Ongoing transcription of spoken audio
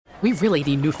We really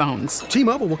need new phones.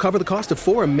 T-Mobile will cover the cost of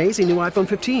 4 amazing new iPhone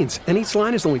 15s, and each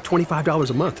line is only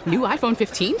 $25 a month. New iPhone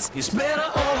 15s? It's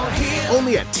better over here.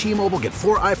 Only at T-Mobile, get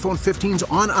 4 iPhone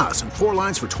 15s on us and 4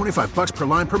 lines for $25 per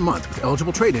line per month with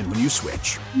eligible trade-in when you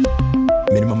switch.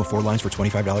 Minimum of 4 lines for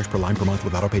 $25 per line per month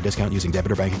with autopay discount using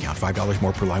debit or bank account. $5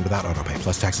 more per line without autopay,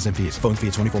 plus taxes and fees. Phone fee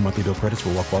at 24 monthly bill credits for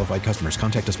well-qualified customers.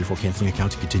 Contact us before canceling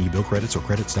account to continue bill credits or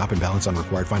credit stop and balance on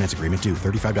required finance agreement due.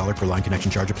 $35 per line connection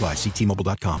charge applies. See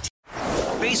T-Mobile.com.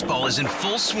 Baseball is in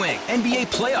full swing. NBA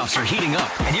playoffs are heating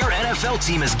up, and your NFL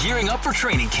team is gearing up for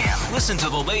training camp. Listen to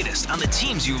the latest on the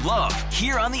teams you love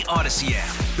here on the Odyssey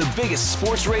app. The biggest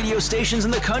sports radio stations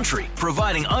in the country,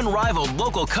 providing unrivaled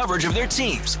local coverage of their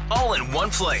teams, all in one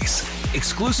place.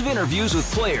 Exclusive interviews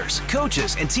with players,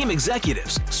 coaches, and team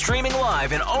executives, streaming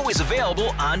live and always available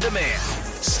on demand.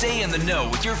 Stay in the know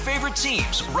with your favorite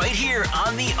teams right here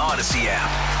on the Odyssey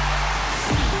app.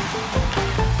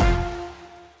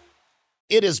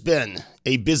 It has been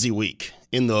a busy week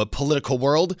in the political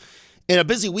world and a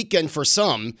busy weekend for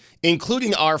some,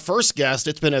 including our first guest.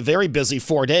 It's been a very busy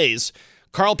 4 days.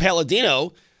 Carl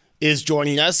Paladino is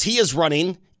joining us. He is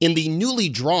running in the newly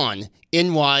drawn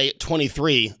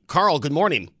NY23. Carl, good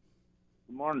morning.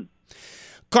 Good morning.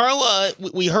 Carl,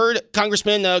 we heard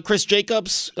Congressman Chris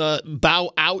Jacobs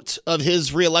bow out of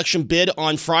his reelection bid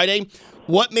on Friday.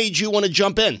 What made you want to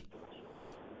jump in?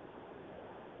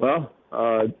 Well,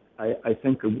 I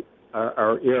think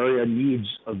our area needs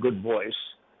a good voice,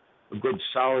 a good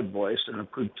solid voice, and a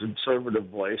good conservative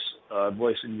voice,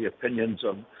 voicing the opinions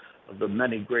of the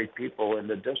many great people in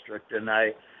the district. And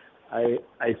I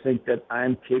think that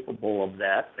I'm capable of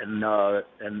that, and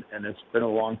it's been a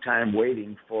long time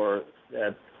waiting for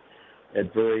that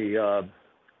very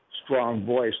strong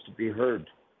voice to be heard.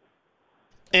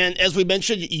 And as we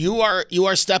mentioned, you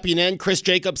are stepping in. Chris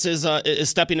Jacobs is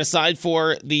stepping aside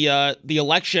for the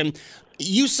election.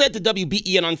 You said to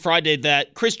WBEN on Friday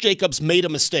that Chris Jacobs made a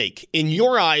mistake. In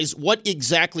your eyes, what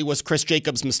exactly was Chris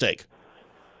Jacobs' mistake?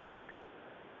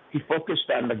 He focused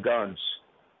on the guns.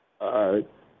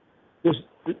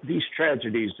 These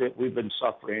tragedies that we've been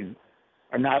suffering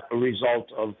are not a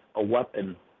result of a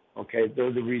weapon. Okay,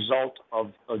 they're the result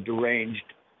of a deranged,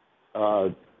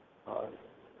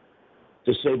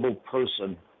 disabled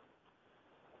person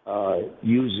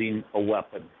using a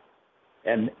weapon,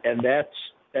 and that's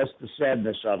the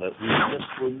sadness of it.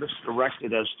 We're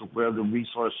misdirected as to where the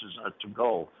resources are to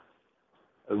go.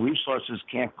 The resources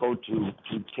can't go to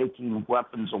taking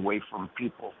weapons away from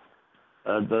people.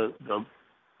 The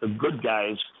good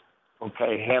guys,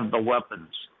 okay, have the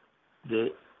weapons.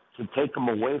 To take them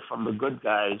away from the good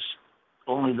guys,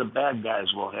 only the bad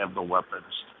guys will have the weapons.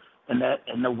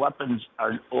 And the weapons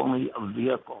are only a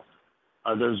vehicle.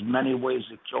 There's many ways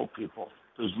to kill people.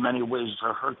 There's many ways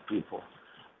to hurt people,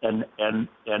 and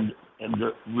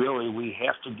really we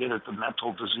have to get at the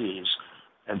mental disease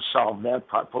and solve that.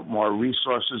 Put more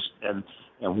resources and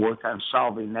work on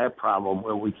solving that problem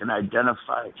where we can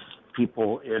identify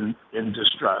people in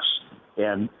distress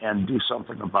and do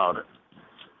something about it.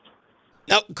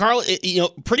 Now, Carl,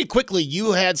 pretty quickly,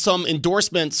 you had some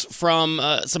endorsements from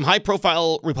some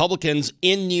high-profile Republicans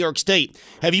in New York State.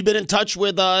 Have you been in touch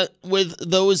with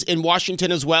those in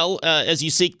Washington as well as you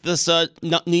seek this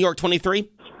New York 23?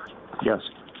 Yes.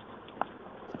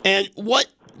 And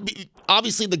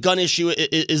obviously, the gun issue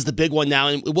is the big one now,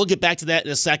 and we'll get back to that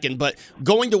in a second. But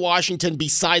going to Washington,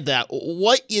 beside that,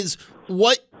 what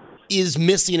is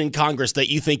missing in Congress that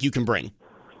you think you can bring?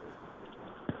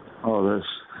 Oh, there's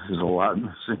a lot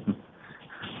missing.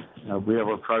 We have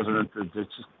a president that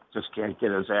just can't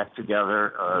get his act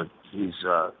together. He's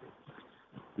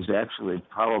actually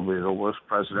probably the worst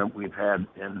president we've had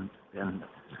in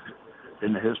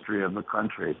the history of the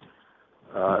country.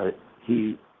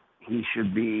 He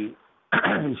should be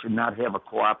he should not have a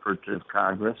cooperative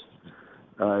Congress.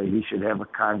 He should have a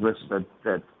Congress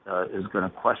that is going to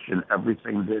question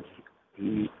everything that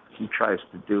he tries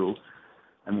to do.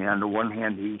 I mean, on the one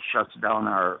hand, he shuts down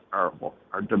our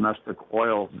domestic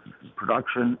oil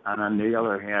production, and on the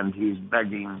other hand, he's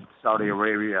begging Saudi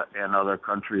Arabia and other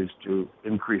countries to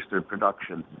increase their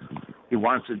production. He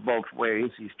wants it both ways.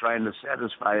 He's trying to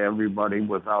satisfy everybody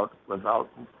without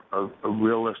a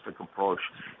realistic approach.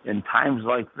 In times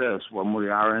like this, when we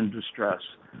are in distress,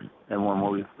 and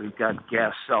when we've got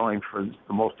gas selling for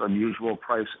the most unusual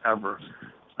price ever,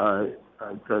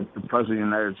 the President of the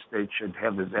United States should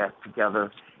have his act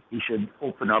together. He should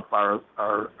open up our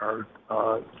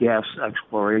gas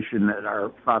exploration and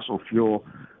our fossil fuel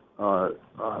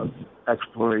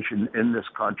exploration in this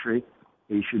country.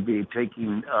 He should be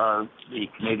taking the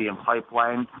Canadian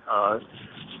pipeline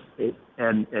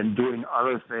and doing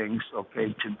other things,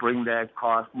 okay, to bring that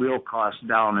real cost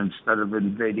down instead of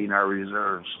invading our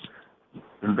reserves.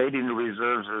 Invading the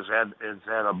reserves has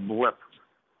had a blip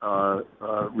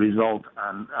result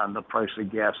on the price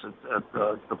of gas at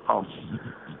the pumps.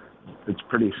 It's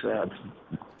pretty sad.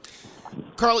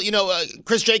 Carl,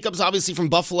 Chris Jacobs, obviously from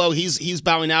Buffalo, he's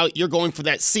bowing out. You're going for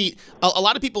that seat. A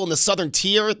lot of people in the southern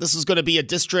tier, this is going to be a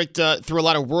district through a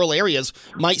lot of rural areas,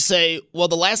 might say, well,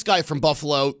 the last guy from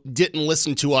Buffalo didn't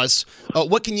listen to us.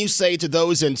 What can you say to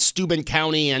those in Steuben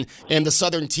County and the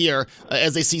southern tier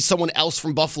as they see someone else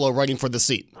from Buffalo running for the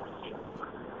seat?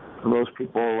 Those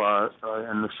people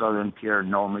in the southern tier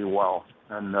know me well,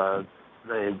 and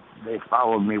they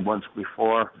followed me once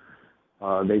before.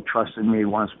 They trusted me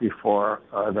once before.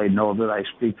 They know that I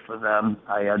speak for them.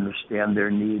 I understand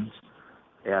their needs,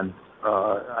 and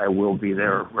I will be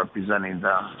there representing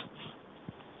them.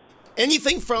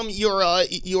 Anything from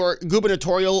your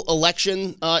gubernatorial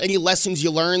election? Any lessons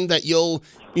you learned that you'll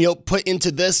put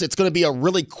into this? It's going to be a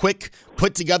really quick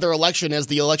put together election as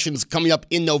the election's coming up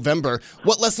in November.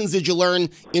 What lessons did you learn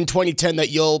in 2010 that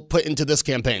you'll put into this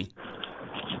campaign?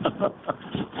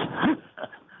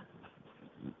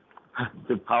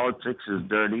 The politics is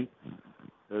dirty.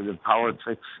 The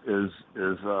politics is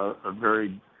a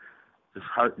very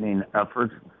disheartening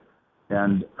effort,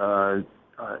 and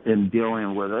in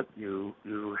dealing with it, you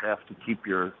have to keep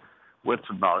your wits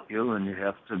about you, and you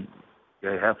have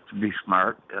to be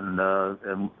smart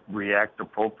and react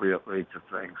appropriately to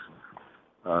things.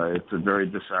 It's a very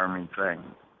disarming thing.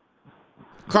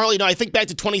 Carl, I think back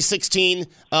to 2016,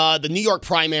 the New York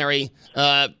primary.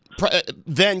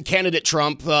 Then candidate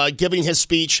Trump giving his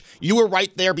speech. You were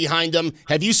right there behind him.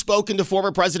 Have you spoken to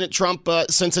former President Trump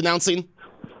since announcing?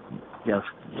 Yes.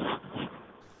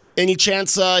 Any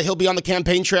chance he'll be on the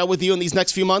campaign trail with you in these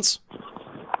next few months?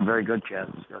 Very good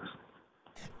chance, yes.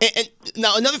 And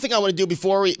now another thing I want to do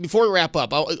before we wrap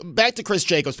up, back to Chris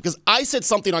Jacobs, because I said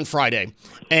something on Friday,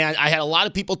 and I had a lot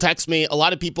of people text me, a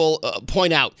lot of people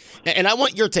point out, and I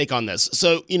want your take on this.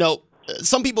 So,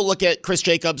 some people look at Chris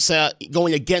Jacobs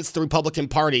going against the Republican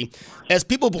Party. As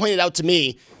people pointed out to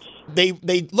me, they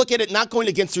look at it not going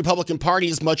against the Republican Party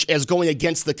as much as going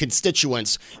against the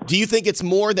constituents. Do you think it's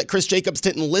more that Chris Jacobs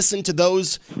didn't listen to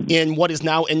those in what is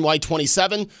now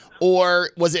NY27,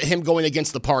 or was it him going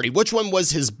against the party? Which one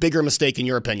was his bigger mistake, in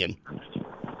your opinion?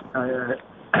 I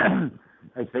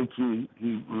think he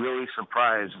really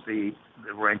surprised the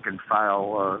rank and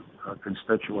file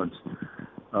constituents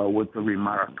with the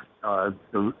remark.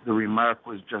 The remark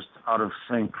was just out of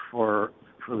sync for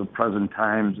the present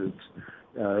times. It's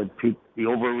the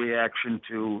overreaction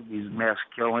to these mass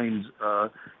killings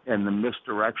and the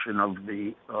misdirection of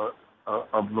the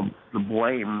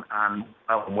blame on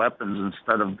weapons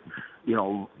instead of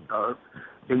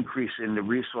increasing the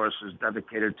resources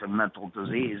dedicated to mental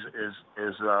disease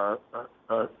is a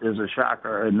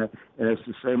shocker, and it's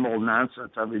the same old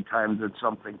nonsense. Every time that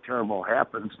something terrible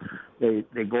happens,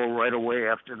 they go right away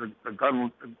after the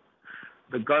gun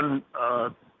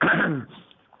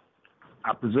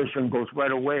opposition goes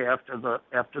right away after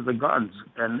the guns,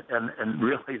 and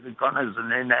really the gun is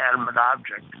an inanimate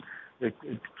object.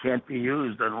 It can't be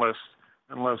used unless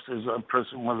there's a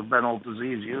person with a mental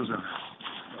disease using it.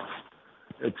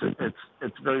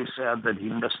 It's very sad that he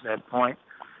missed that point.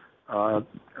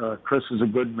 Chris is a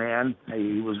good man.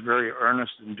 He was very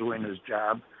earnest in doing his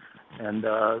job, and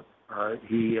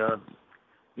he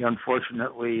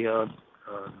unfortunately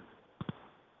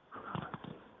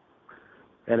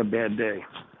had a bad day.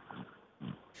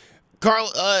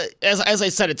 Carl, as I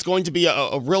said, it's going to be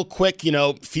a real quick,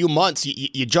 few months.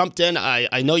 You jumped in.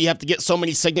 I know you have to get so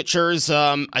many signatures,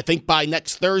 I think by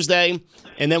next Thursday,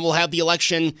 and then we'll have the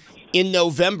election in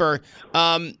November.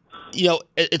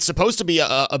 It's supposed to be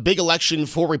a big election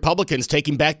for Republicans,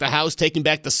 taking back the House, taking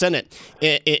back the Senate.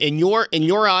 In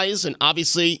your eyes, and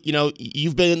obviously,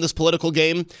 you've been in this political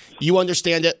game, you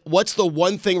understand it. What's the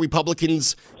one thing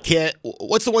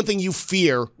what's the one thing you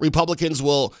fear Republicans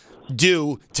will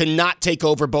do to not take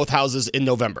over both houses in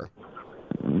November?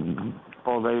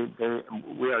 Well,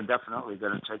 we are definitely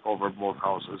going to take over both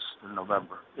houses in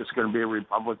November. It's going to be a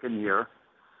Republican year.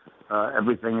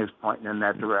 Everything is pointing in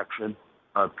that direction.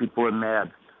 People are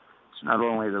mad. It's not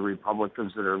only the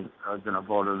Republicans that are going to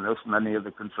vote on this. Many of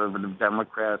the conservative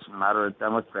Democrats and moderate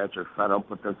Democrats are fed up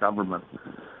with their government.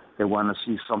 They want to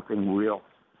see something real.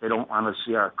 They don't want to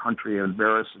see our country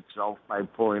embarrass itself by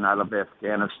pulling out of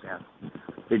Afghanistan.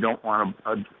 They don't want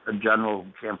a general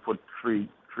who can't put three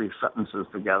sentences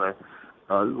together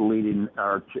leading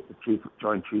our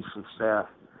Joint Chiefs of Staff.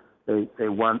 They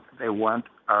want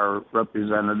our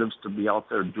representatives to be out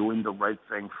there doing the right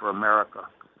thing for America.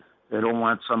 They don't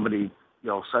want somebody,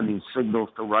 sending signals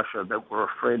to Russia that we're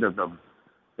afraid of them.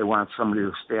 They want somebody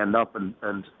to stand up and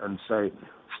say,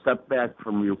 step back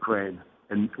from Ukraine.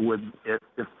 And if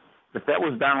that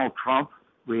was Donald Trump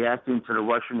reacting to the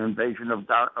Russian invasion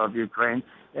of Ukraine,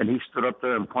 and he stood up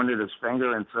there and pointed his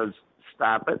finger and says,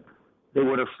 stop it, they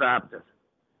would have stopped it.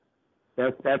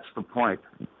 That's the point.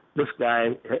 This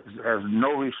guy has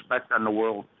no respect on the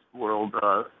world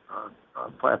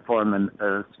platform, and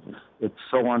it's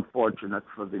so unfortunate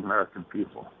for the American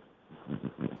people.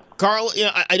 Carl,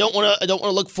 I don't want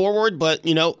to look forward, but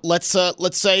let's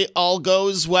say all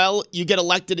goes well. You get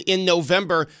elected in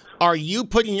November. Are you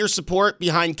putting your support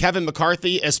behind Kevin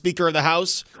McCarthy as Speaker of the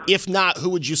House? If not, who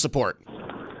would you support?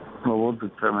 Well, we'll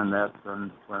determine that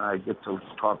when I get to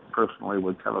talk personally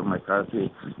with Kevin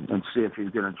McCarthy and see if he's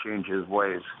going to change his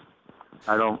ways.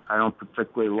 I don't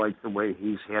particularly like the way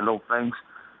he's handled things.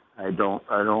 I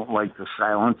don't like the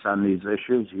silence on these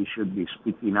issues. He should be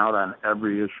speaking out on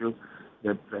every issue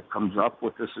that comes up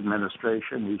with this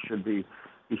administration. He should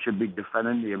be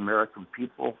defending the American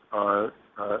people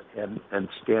and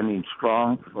standing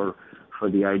strong for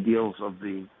the ideals of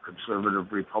the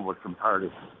conservative Republican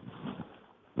Party.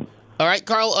 All right,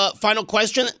 Carl, final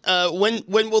question. When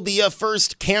will the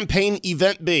first campaign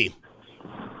event be?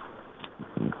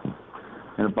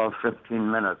 In about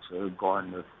 15 minutes, I'm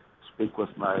going to speak with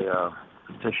my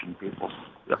petition people.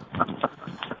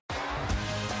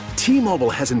 T-Mobile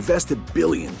has invested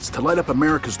billions to light up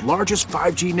America's largest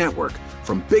 5G network,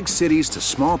 from big cities to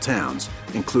small towns,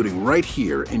 including right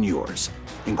here in yours.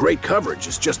 And great coverage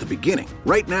is just the beginning.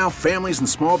 Right now, families and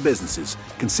small businesses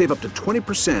can save up to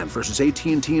 20% versus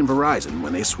AT&T and Verizon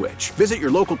when they switch. Visit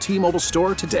your local T-Mobile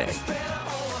store today.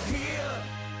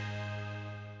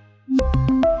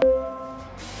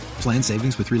 Plan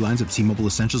savings with 3 lines of T-Mobile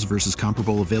Essentials versus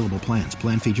comparable available plans.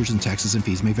 Plan features and taxes and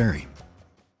fees may vary.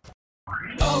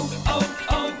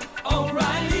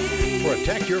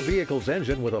 Protect your vehicle's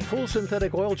engine with a full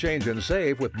synthetic oil change and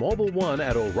save with Mobil 1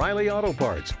 at O'Reilly Auto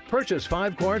Parts. Purchase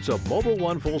 5 quarts of Mobil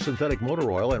 1 full synthetic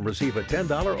motor oil and receive a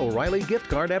 $10 O'Reilly gift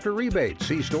card after rebate.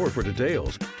 See store for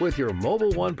details. With your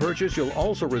Mobil 1 purchase, you'll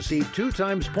also receive 2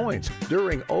 times points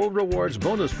during O Rewards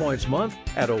Bonus Points Month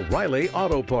at O'Reilly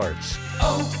Auto Parts.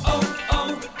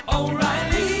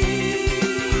 O'Reilly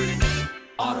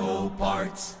Auto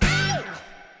Parts.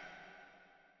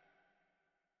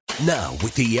 Now,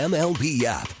 with the MLB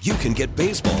app, you can get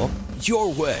baseball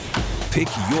your way. Pick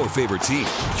your favorite team,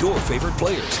 your favorite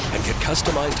players, and get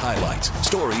customized highlights,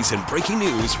 stories, and breaking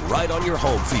news right on your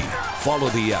home feed. Follow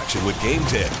the action with Game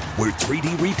Day, where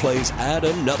 3D replays add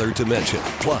another dimension.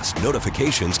 Plus,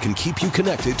 notifications can keep you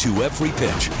connected to every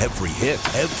pitch, every hit,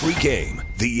 every game.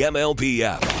 The MLB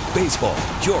app. Baseball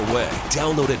your way.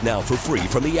 Download it now for free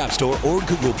from the App Store or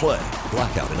Google Play.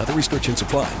 Blackout and other restrictions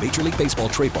apply. Major League Baseball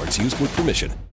trademarks used with permission.